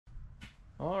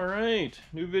All right,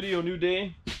 new video, new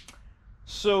day.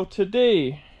 So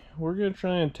today we're gonna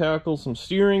try and tackle some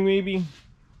steering, maybe.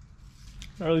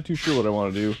 Not really too sure what I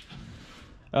want to do.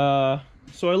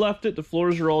 So I left it. The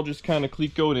floors are all just kind of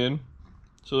cleat-coated in,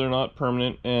 so they're not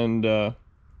permanent, and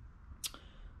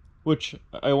which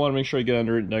I want to make sure I get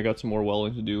under it. And I got some more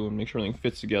welding to do and make sure everything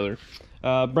fits together.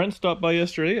 Brent stopped by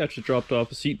yesterday. Actually dropped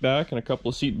off a seat back and a couple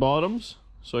of seat bottoms,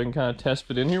 so I can kind of test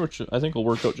fit in here, which I think will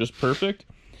work out just perfect.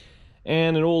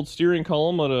 And an old steering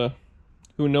column out of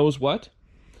who knows what.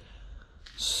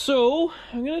 So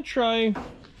I'm gonna try.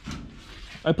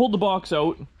 I pulled the box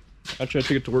out. Actually, I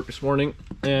took it to work this morning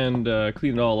and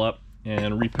cleaned it all up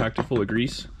and repacked it full of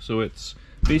grease, so it's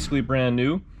basically brand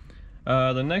new.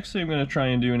 The next thing I'm gonna try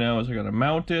and do now is I'm gonna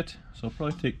mount it. So I'll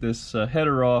probably take this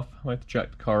header off. I might have to jack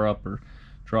the car up or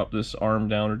drop this arm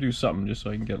down or do something just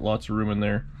so I can get lots of room in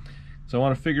there. So I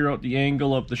want to figure out the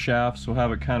angle of the shaft, so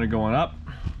have it kind of going up.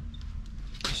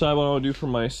 Decide what I want to do for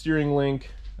my steering link.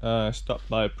 Stopped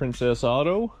by Princess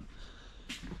Auto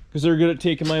because they're good at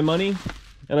taking my money,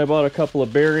 and I bought a couple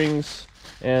of bearings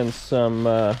and some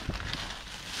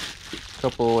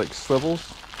couple like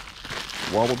swivels,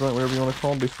 wobble joint, whatever you want to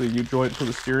call them, basically a U-joint for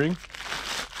the steering,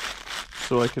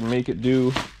 so I can make it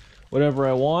do whatever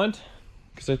I want,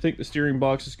 because I think the steering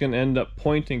box is going to end up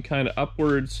pointing kind of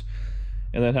upwards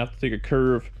and then have to take a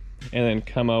curve and then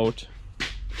come out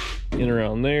in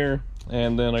around there.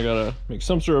 And then I gotta make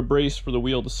some sort of brace for the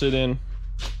wheel to sit in.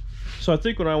 So I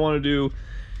think what I want to do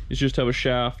is just have a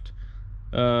shaft,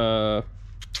 just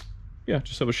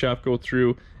have a shaft go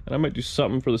through, and I might do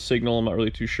something for the signal, I'm not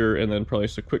really too sure, and then probably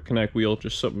just a quick connect wheel,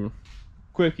 just something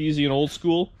quick, easy, and old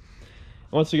school.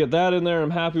 And once I get that in there,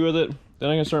 I'm happy with it, then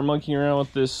I'm gonna start monkeying around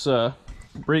with this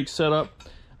brake setup.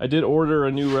 I did order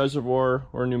a new reservoir,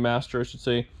 or a new master I should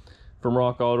say, from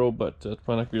Rock Auto, but it's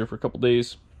probably not gonna be here for a couple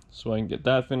days, so I can get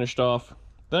that finished off.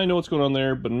 Then I know what's going on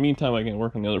there, but in the meantime I can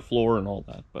work on the other floor and all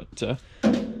that. But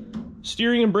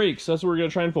steering and brakes, that's what we're gonna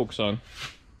try and focus on.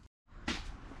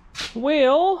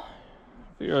 Well,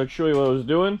 I figured I'd show you what I was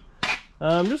doing.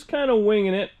 I'm just kind of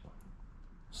winging it,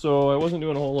 so I wasn't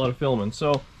doing a whole lot of filming.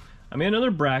 So I made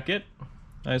another bracket.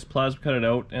 I just plasma cut it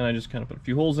out, and I just kind of put a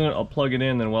few holes in it. I'll plug it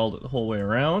in, then weld it the whole way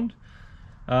around.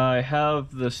 I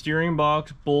have the steering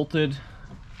box bolted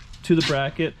to the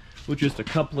bracket with just a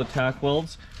couple of tack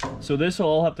welds. So this will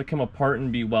all have to come apart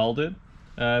and be welded.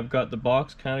 I've got the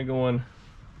box kind of going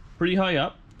pretty high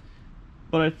up,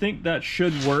 but I think that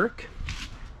should work.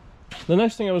 The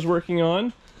next thing I was working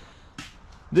on,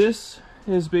 this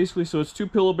is basically, so it's two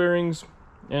pillow bearings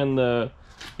and the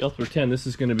L 10. This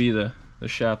is going to be the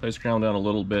shaft. I just ground down a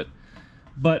little bit,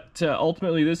 but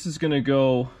ultimately this is going to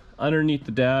go underneath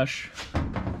the dash,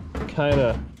 kind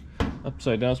of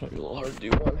upside down. So it might be a little hard to do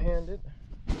one-handed.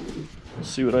 We'll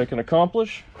see what I can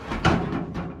accomplish.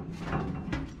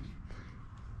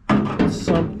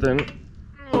 Something,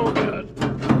 oh god,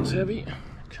 it's heavy,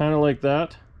 kind of like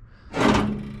that.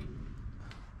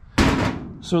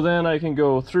 So then I can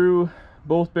go through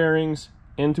both bearings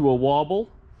into a wobble,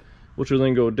 which will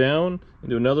then go down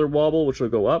into another wobble, which will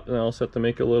go up, and I'll set to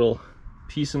make a little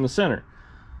piece in the center.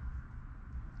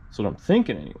 That's what I'm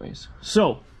thinking anyways.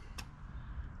 So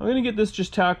I'm gonna get this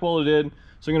just tack welded in.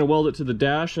 So I'm going to weld it to the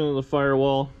dash and the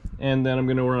firewall, and then I'm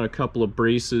going to run a couple of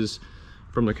braces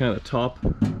from the kind of top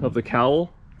of the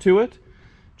cowl to it.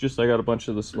 Just I got a bunch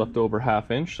of this leftover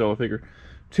 1/2 inch, so I figure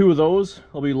 2 of those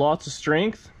will be lots of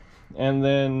strength, and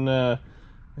then like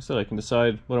I said, I can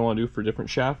decide what I want to do for different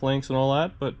shaft lengths and all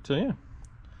that. But yeah,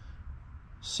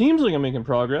 seems like I'm making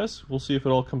progress. We'll see if it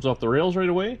all comes off the rails right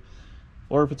away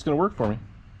or if it's going to work for me.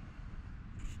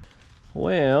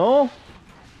 Well,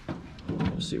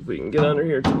 let's see if we can get under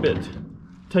here. It's a bit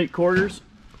tight quarters.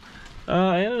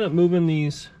 I ended up moving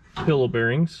these pillow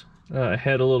bearings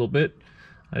ahead a little bit.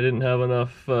 I didn't have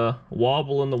enough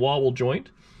wobble in the wobble joint,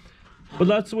 but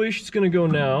that's the way she's going to go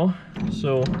now.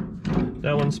 So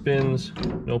that one spins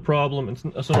no problem.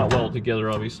 It's not welded together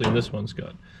obviously, and this one's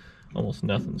got almost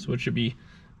nothing, so it should be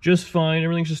just fine.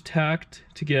 Everything's just tacked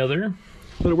together,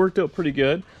 but it worked out pretty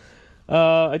good.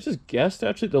 I just guessed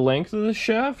actually the length of this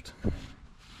shaft.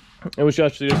 It was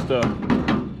actually just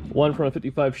one from a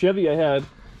 55 Chevy I had,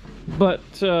 but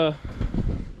I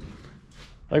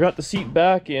got the seat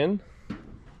back in,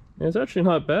 and it's actually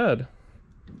not bad,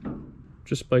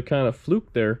 just by kind of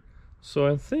fluke there. So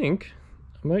I think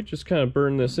I might just kind of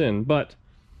burn this in, but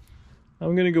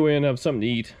I'm gonna go in, have something to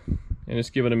eat, and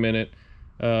just give it a minute.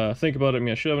 Think about it. I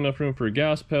mean, I should have enough room for a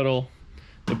gas pedal.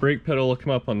 The brake pedal will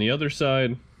come up on the other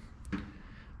side.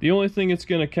 The only thing it's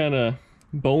gonna kind of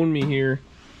bone me here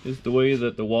is the way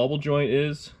that the wobble joint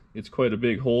is. It's quite a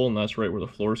big hole, and that's right where the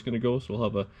floor is going to go, so we'll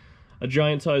have a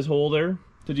giant size hole there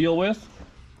to deal with.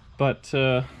 But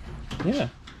yeah,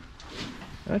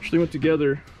 it actually went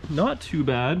together not too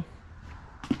bad.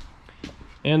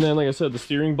 And then, like I said, the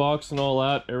steering box and all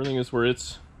that, everything is where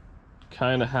it's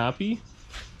kind of happy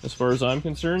as far as I'm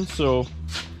concerned. So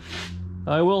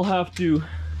I will have to,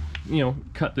 you know,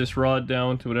 cut this rod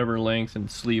down to whatever length and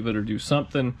sleeve it or do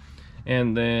something.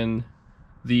 And then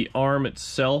the arm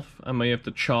itself, I might have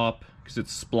to chop because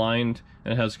it's splined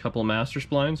and it has a couple of master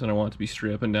splines, and I want it to be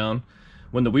straight up and down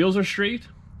when the wheels are straight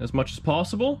as much as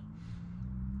possible.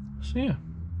 So yeah,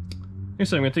 like I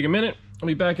said, I'm gonna take a minute. I'll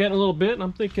be back at it in a little bit, and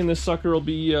I'm thinking this sucker will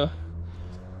be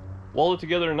welded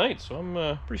together tonight, so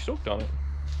I'm pretty stoked on it.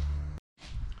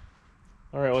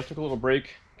 Alright, well, I took a little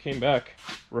break, came back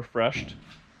refreshed.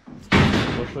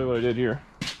 I'll show you what I did here.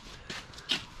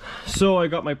 So I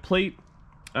got my plate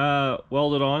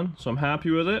welded on, so I'm happy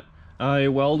with it. I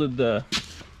welded this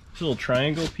little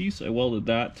triangle piece, I welded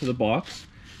that to the box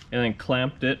and then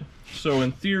clamped it. So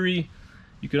in theory,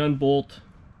 you could unbolt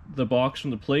the box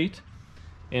from the plate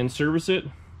and service it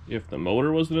if the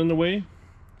motor wasn't in the way.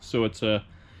 So it's a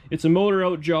motor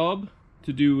out job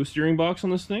to do a steering box on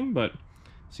this thing, but it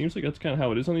seems like that's kind of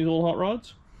how it is on these old hot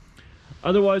rods.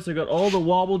 Otherwise, I got all the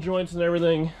wobble joints and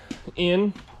everything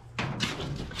in,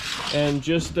 and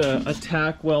just a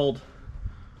tack weld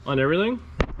on everything.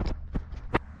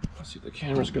 Let's see, the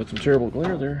camera's got some terrible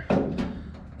glare there.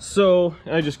 So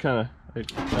I actually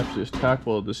just tack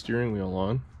welded the steering wheel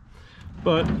on,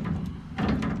 but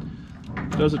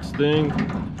it does its thing.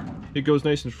 It goes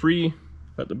nice and free.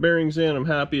 Got the bearings in. I'm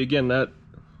happy. Again, that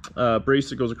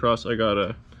brace that goes across, I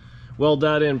gotta weld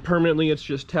that in permanently. It's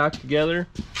just tacked together.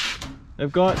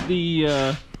 I've got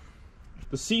the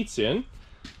seats in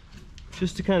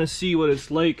just to kind of see what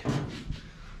it's like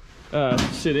to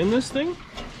sit in this thing.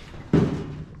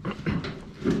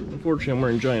 Unfortunately, I'm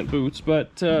wearing giant boots, but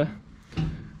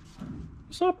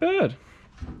it's not bad.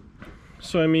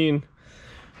 So I mean,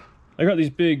 I got these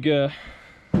big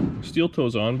steel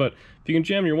toes on, but if you can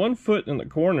jam your one foot in the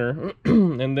corner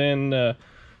and then the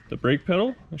brake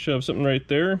pedal, I should have something right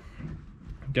there.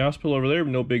 Gas pedal over there,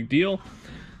 no big deal.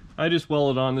 I just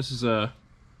welded on. This is the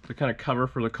kind of cover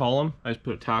for the column. I just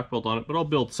put a tack weld on it, but I'll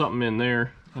build something in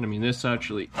there. And I mean, this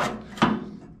actually,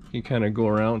 you kind of go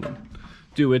around and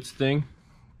do its thing,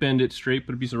 bend it straight,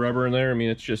 put a piece of rubber in there. I mean,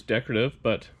 it's just decorative,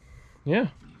 but yeah,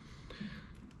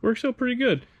 works out pretty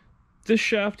good. This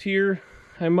shaft here,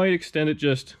 I might extend it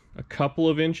just a couple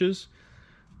of inches,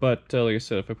 but like I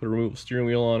said, if I put a removable steering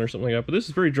wheel on or something like that. But this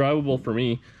is very drivable for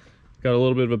me. Got a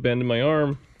little bit of a bend in my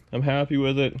arm. I'm happy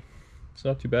with it. It's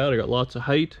not too bad. I got lots of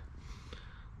height.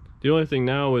 The only thing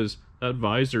now is that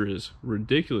visor is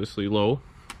ridiculously low,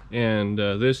 and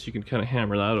this, you can kind of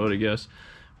hammer that out, I guess.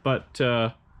 But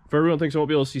if everyone thinks I won't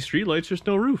be able to see street lights, there's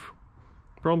no roof.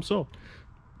 Problem solved.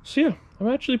 So yeah, I'm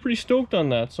actually pretty stoked on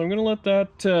that. So I'm gonna let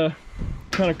that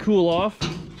kind of cool off.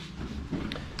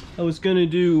 I was gonna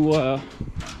do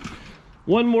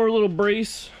one more little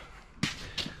brace.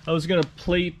 I was gonna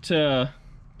plate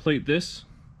this,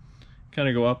 kind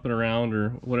of go up and around or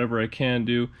whatever I can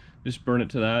do. Just burn it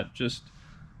to that, just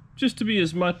to be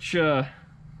as much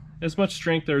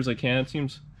strength there as I can. It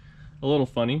seems a little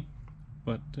funny,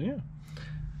 but yeah,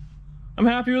 I'm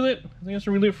happy with it. I think that's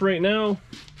gonna leave it for right now.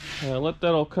 Let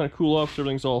that all kind of cool off so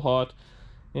everything's all hot.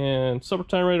 And supper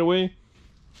time right away.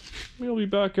 We'll be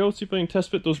back out, see if I can test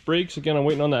fit those brakes. Again, I'm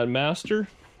waiting on that master,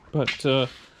 but I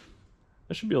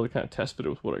should be able to kind of test fit it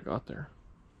with what I got there.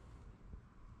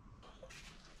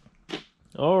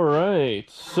 Alright,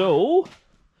 so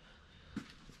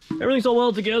everything's all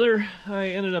well together. I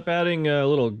ended up adding a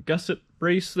little gusset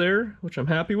brace there, which I'm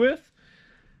happy with.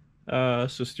 So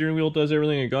steering wheel does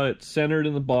everything. I got it centered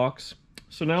in the box.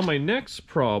 So now my next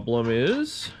problem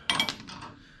is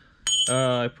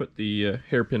I put the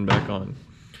hairpin back on.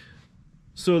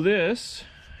 So this,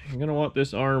 you're gonna want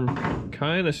this arm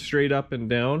kind of straight up and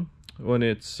down when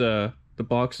it's the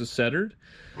box is centered.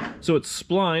 So it's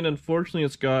splined. Unfortunately,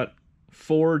 it's got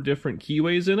 4 different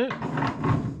keyways in it.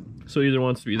 So it either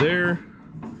wants to be there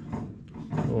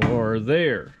or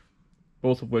there,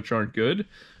 both of which aren't good.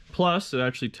 Plus, it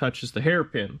actually touches the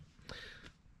hairpin.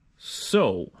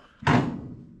 So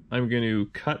I'm going to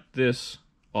cut this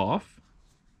off,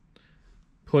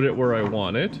 put it where I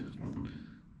want it,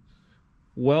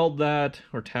 weld that,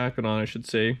 or tack it on I should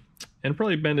say, and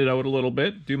probably bend it out a little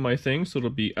bit, do my thing so it'll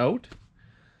be out.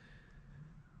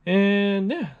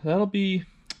 And yeah, that'll be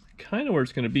kind of where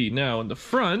it's going to be. Now in the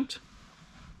front,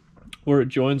 where it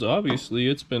joins, obviously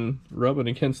it's been rubbing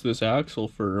against this axle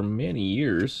for many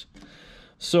years.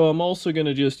 So I'm also going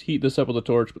to just heat this up with a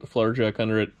torch, put the flour jack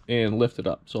under it, and lift it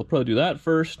up. So I'll probably do that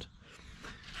first.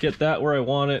 get that where I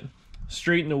want it,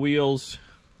 straighten the wheels,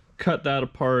 cut that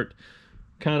apart,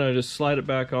 kind of just slide it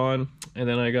back on, and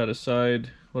then I got to decide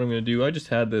what I'm going to do. I just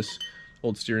had this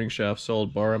old steering shaft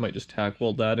solid bar. I might just tack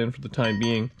weld that in for the time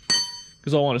being,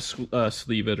 because I'll want to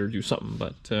sleeve it or do something.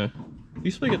 But at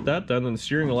least if I get that done, then the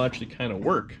steering will actually kind of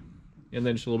work. And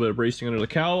then just a little bit of bracing under the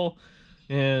cowl,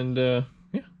 and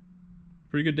yeah,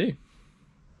 pretty good day.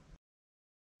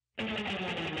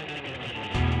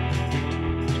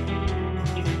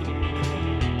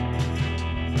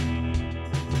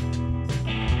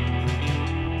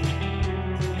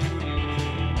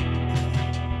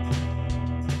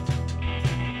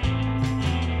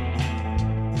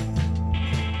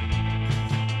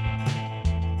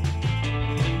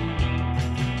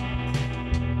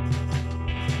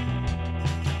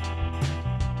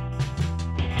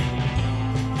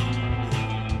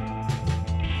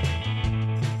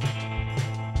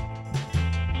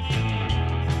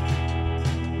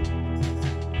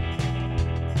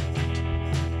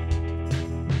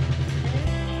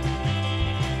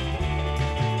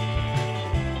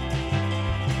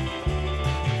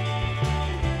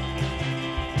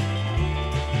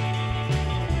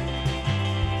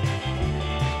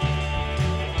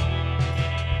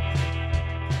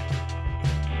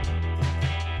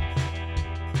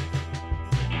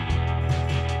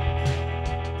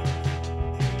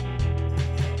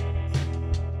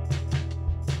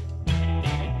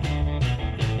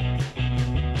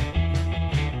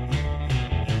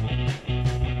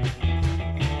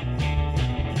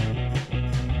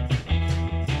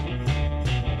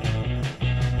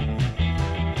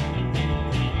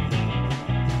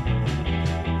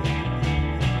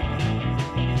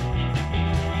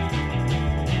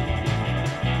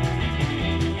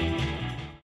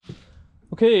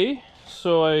 Okay,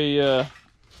 so I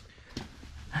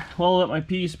let my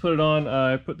piece, put it on.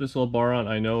 I put this little bar on.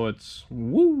 I know it's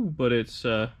woo, but it's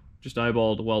just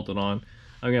eyeball to weld it on.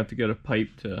 I'm gonna have to get a pipe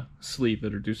to sleeve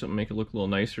it or do something, make it look a little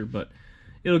nicer, but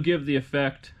it'll give the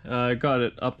effect. I got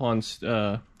it up on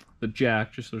the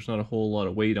jack, just so there's not a whole lot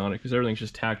of weight on it, because everything's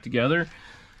just tacked together.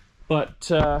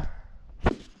 But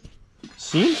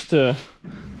seems to,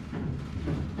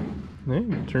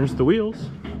 turns the wheels.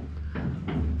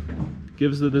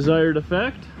 Gives the desired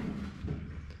effect.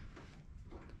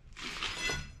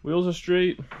 Wheels are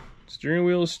straight, steering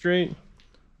wheel is straight.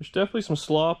 There's definitely some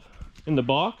slop in the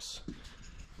box,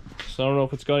 so I don't know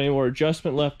if it's got any more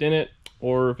adjustment left in it,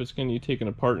 or if it's going to be taken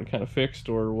apart and kind of fixed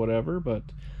or whatever, but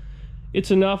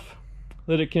it's enough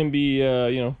that it can be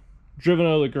you know, driven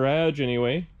out of the garage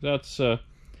anyway. That's a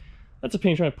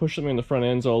pain trying to push something in the front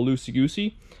end's all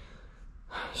loosey-goosey.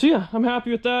 So yeah, I'm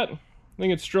happy with that. I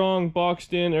think it's strong,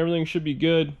 boxed in, everything should be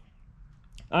good.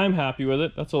 I'm happy with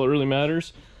it, that's all that really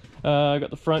matters. I got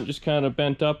the front just kind of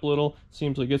bent up a little.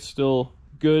 Seems like it's still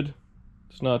good.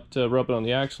 It's not rubbing on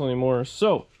the axle anymore.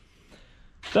 So,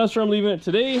 that's where I'm leaving it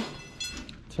today.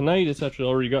 Tonight, it's actually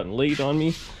already gotten late on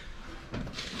me.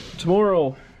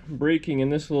 Tomorrow, braking in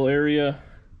this little area.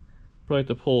 Probably have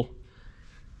to pull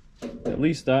at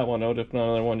least that one out, if not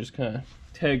another one. Just kind of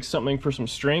tag something for some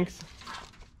strength.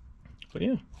 But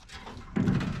yeah.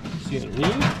 See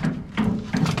underneath.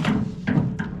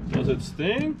 Does its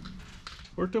thing.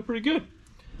 Worked out pretty good.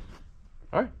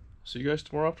 Alright, see you guys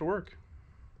tomorrow after work.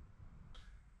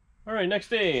 Alright, next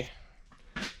day.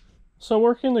 So I'm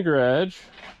working in the garage,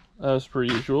 as per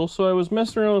usual. So I was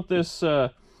messing around with this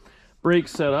brake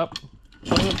setup.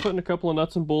 So I'm putting a couple of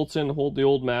nuts and bolts in to hold the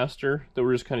old master that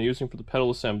we're just kind of using for the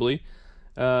pedal assembly.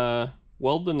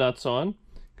 Weld the nuts on,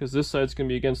 because this side's going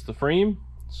to be against the frame,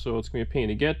 so it's going to be a pain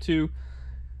to get to.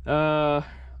 I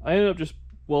ended up just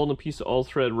welding a piece of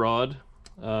all-thread rod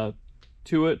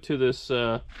to this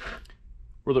where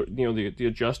the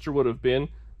adjuster would have been.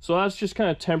 So that's just kind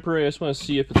of temporary. I just want to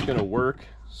see if it's going to work.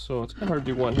 So it's kind of hard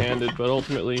to do one-handed, but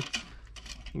ultimately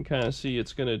you can kind of see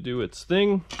it's going to do its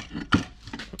thing.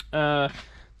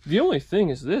 The only thing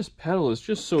is this pedal is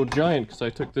just so giant because I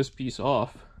took this piece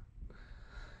off.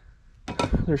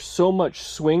 There's so much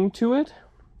swing to it.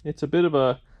 It's a bit of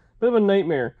a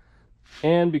nightmare.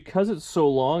 And because it's so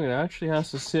long, it actually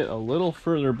has to sit a little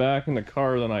further back in the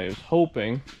car than I was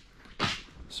hoping.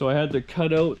 So I had to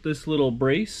cut out this little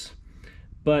brace,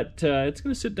 but it's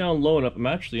going to sit down low enough. I'm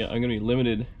going to be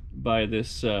limited by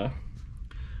this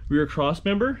rear cross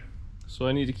member, so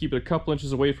I need to keep it a couple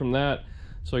inches away from that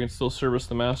so I can still service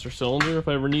the master cylinder if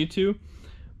I ever need to.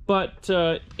 But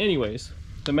anyways,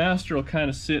 the master will kind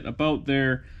of sit about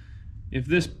there. If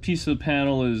this piece of the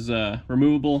panel is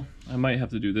removable, I might have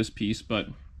to do this piece, but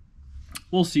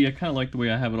we'll see. I kind of like the way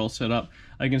I have it all set up.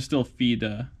 I can still feed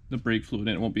the brake fluid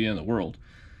in. It won't be in the world.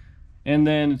 And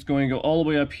then it's going to go all the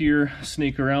way up here,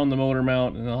 snake around the motor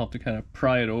mount, and I'll have to kind of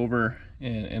pry it over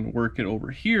and work it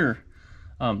over here,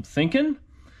 I'm thinking.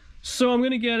 So I'm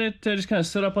going to get it just kind of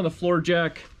set up on the floor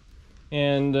jack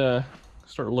and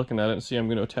start looking at it and see how I'm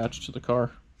going to attach it to the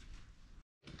car.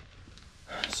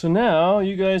 So now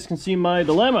you guys can see my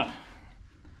dilemma.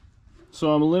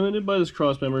 So I'm limited by this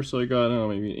cross member, so I got, I don't know,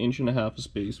 maybe 1.5 inches of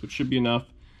space, which should be enough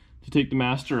to take the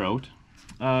master out.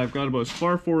 I've got about as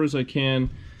far forward as I can.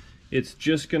 It's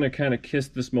just going to kind of kiss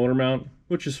this motor mount,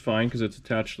 which is fine because it's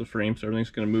attached to the frame, so everything's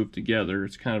going to move together.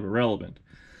 It's kind of irrelevant.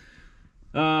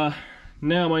 Now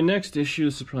my next issue,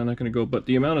 this is probably not going to go, but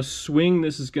the amount of swing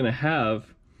this is going to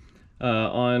have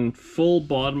on full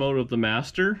bottom out of the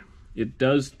master, it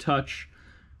does touch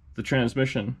the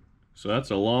transmission. So that's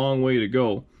a long way to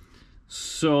go.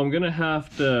 So I'm going to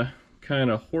have to kind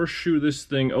of horseshoe this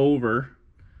thing over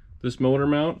this motor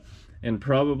mount and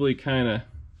probably kind of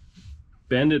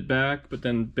bend it back, but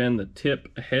then bend the tip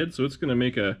ahead, so it's going to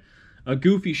make a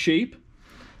goofy shape.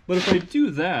 But if I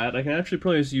do that, I can actually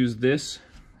probably just use this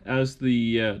as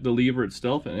the lever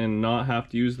itself and not have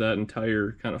to use that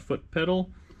entire kind of foot pedal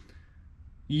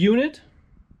unit,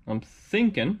 I'm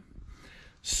thinking.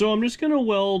 So I'm just going to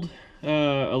weld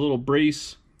a little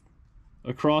brace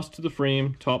across to the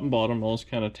frame, top and bottom. I'll just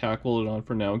kind of tackle it on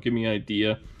for now, give me an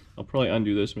idea. I'll probably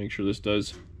undo this, make sure this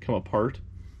does come apart,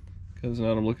 because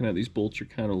now I'm looking at these bolts are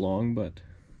kind of long, but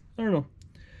I don't know.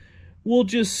 We'll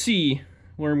just see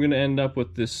where I'm going to end up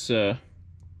with this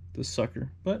this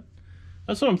sucker. But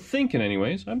that's what I'm thinking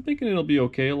anyways. I'm thinking it'll be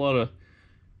okay. A lot of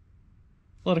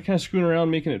kind of screwing around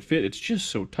making it fit. It's just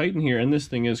so tight in here, and this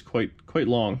thing is quite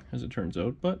long as it turns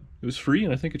out, but it was free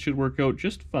and I think it should work out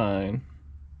just fine.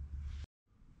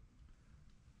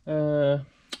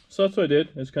 So that's what I did.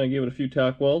 I just kind of gave it a few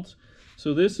tack welds.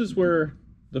 So this is where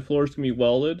the floor is going to be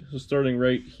welded. So starting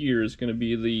right here is going to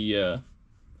be the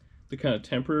kind of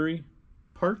temporary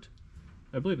part.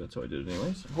 I believe that's how I did it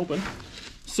anyways, I'm hoping.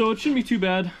 So it shouldn't be too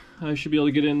bad. I should be able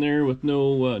to get in there with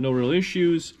no real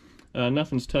issues.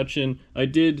 Nothing's touching. I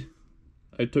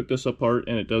took this apart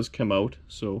and it does come out,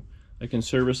 so I can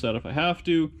service that if I have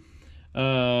to.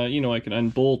 You know, I can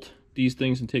unbolt these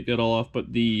things and take that all off,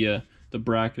 but the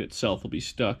bracket itself will be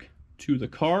stuck to the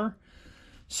car.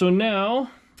 So now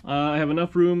I have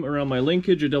enough room around my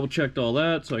linkage. I double checked all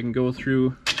that, so I can go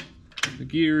through the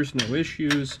gears, no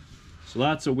issues. So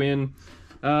that's a win.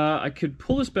 I could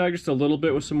pull this back just a little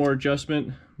bit with some more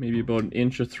adjustment, maybe about 1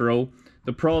 inch of throw.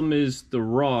 The problem is the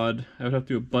rod. I would have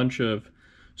to do a bunch of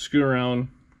screwing around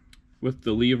with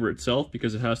the lever itself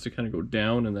because it has to kind of go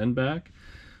down and then back.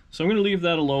 So I'm going to leave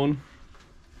that alone.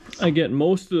 I get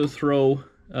most of the throw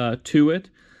to it,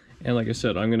 and like I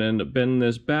said, I'm going to end up bending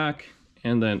this back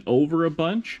and then over a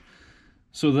bunch.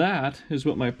 So that is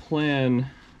what my plan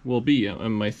will be,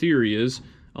 and my theory is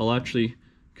I'll actually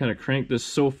kind of crank this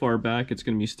so far back it's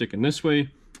going to be sticking this way.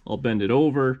 I'll bend it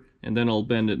over and then I'll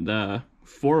bend it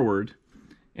forward,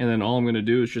 and then all I'm going to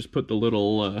do is just put the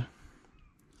little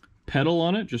pedal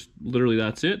on it, just literally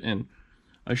that's it, and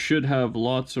I should have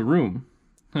lots of room.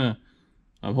 I'm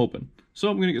hoping. So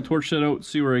I'm going to get the torch set out,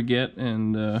 see where I get,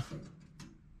 and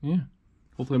yeah,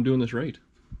 hopefully I'm doing this right.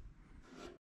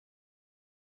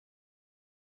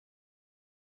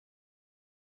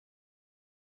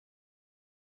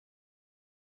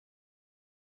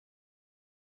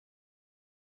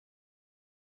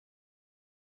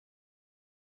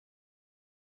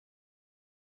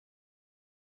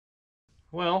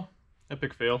 Well,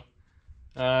 epic fail.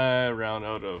 I ran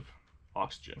out of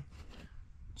oxygen.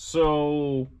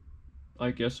 So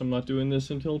I guess I'm not doing this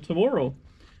until tomorrow,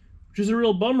 which is a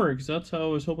real bummer because that's how I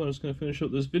was hoping I was going to finish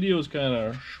out this video, is kind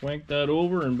of schwank that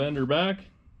over and bend her back,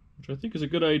 which I think is a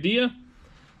good idea.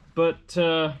 But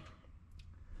I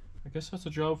guess that's a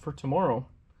job for tomorrow.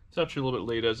 It's actually a little bit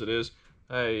late as it is.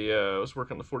 I was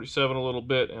working on the 47 a little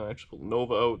bit, and I actually pulled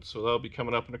Nova out, so that'll be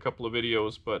coming up in a couple of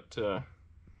videos. But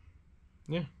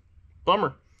yeah,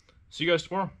 bummer. See you guys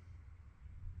tomorrow.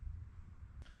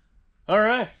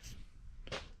 Alright,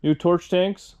 new torch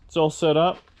tanks, it's all set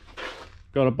up.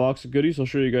 Got a box of goodies I'll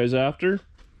show you guys after.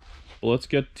 But let's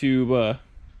get to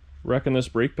wrecking this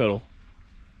brake pedal.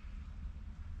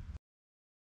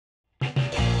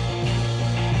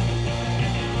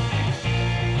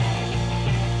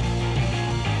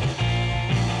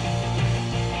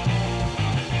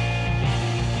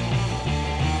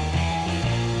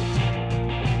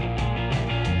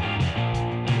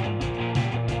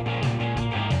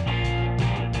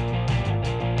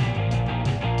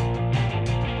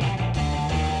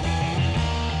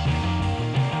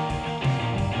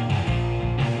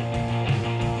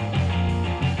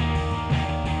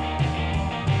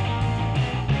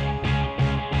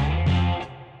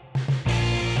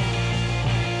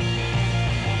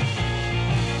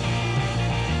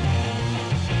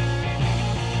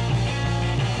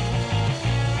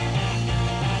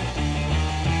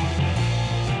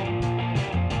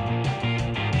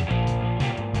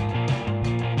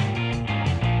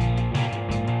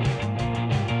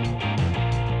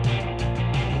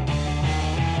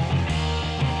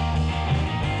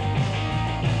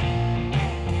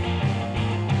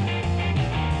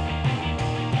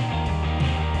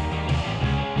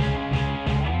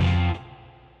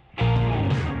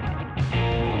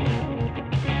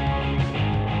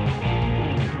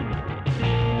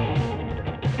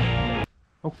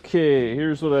 Okay,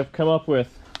 here's what I've come up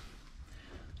with.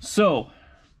 So,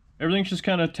 everything's just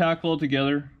kind of tackled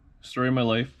together. Story of my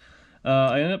life.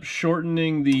 I ended up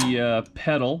shortening the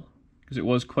pedal because it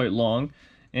was quite long,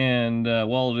 and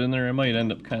while it's in there, I might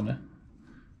end up kind of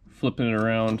flipping it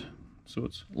around so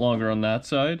it's longer on that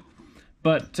side.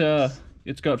 But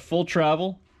it's got full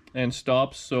travel and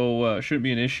stops, so it shouldn't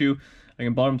be an issue. I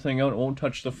can bottom thing out, it won't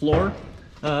touch the floor.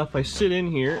 If I sit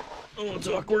in here, oh, it's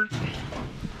awkward.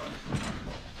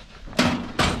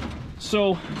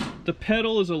 So the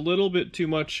pedal is a little bit too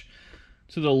much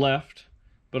to the left,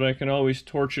 but I can always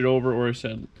torch it over, or I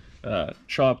said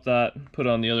chop that, put it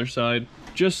on the other side,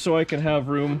 just so I can have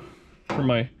room for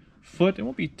my foot. It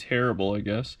won't be terrible, I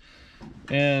guess.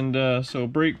 And so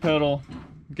brake pedal,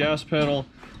 gas pedal,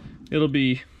 it'll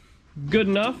be good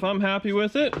enough. I'm happy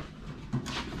with it.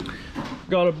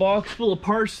 Got a box full of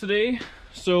parts today.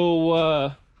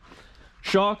 So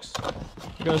shocks,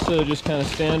 I'm gonna set just kind of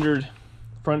standard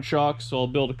front shocks, so I'll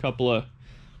build a couple of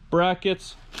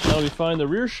brackets. That'll be fine. The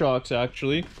rear shocks,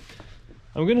 actually,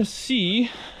 I'm gonna see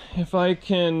if I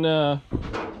can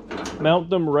mount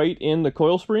them right in the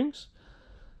coil springs,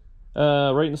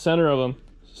 right in the center of them,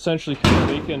 essentially kind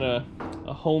of making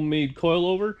a homemade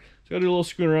coilover. So I gotta do a little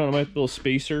screwing around. I might build a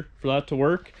spacer for that to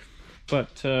work, but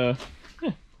yeah,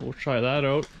 we'll try that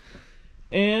out.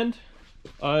 And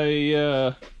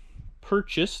I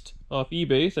purchased off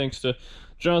eBay, thanks to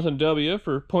Jonathan W.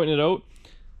 for pointing it out,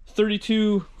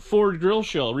 32 Ford grill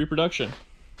shell reproduction.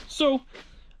 So,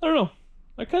 I don't know,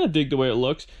 I kind of dig the way it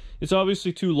looks. It's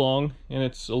obviously too long, and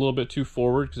it's a little bit too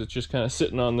forward because it's just kind of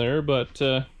sitting on there, but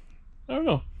I don't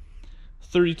know.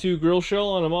 32 grill shell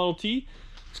on a Model T.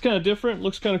 It's kind of different,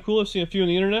 looks kind of cool. I've seen a few on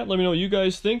the internet. Let me know what you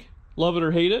guys think. Love it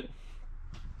or hate it.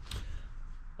 I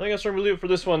think that's where I'm going to leave it for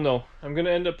this one, though. I'm going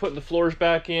to end up putting the floors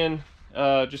back in,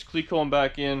 just Cleco them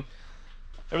back in.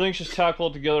 Everything's just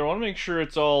tackled together. I want to make sure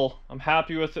it's all, I'm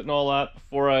happy with it and all that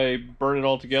before I burn it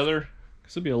all together,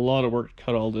 because it'll be a lot of work to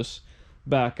cut all this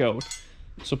back out.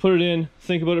 So put it in,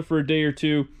 think about it for a day or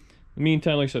two. In the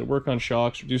meantime, like I said, work on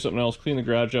shocks or do something else, clean the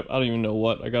garage up. I don't even know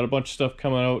what. I got a bunch of stuff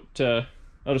coming out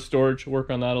of storage. Work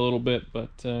on that a little bit, but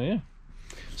yeah.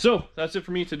 So that's it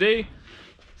for me today.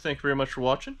 Thank you very much for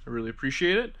watching. I really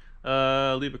appreciate it.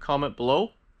 Leave a comment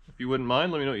below if you wouldn't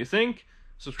mind. Let me know what you think.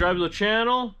 Subscribe to the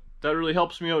channel. That really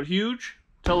helps me out huge.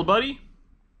 Tell a buddy.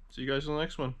 See you guys in the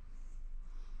next one.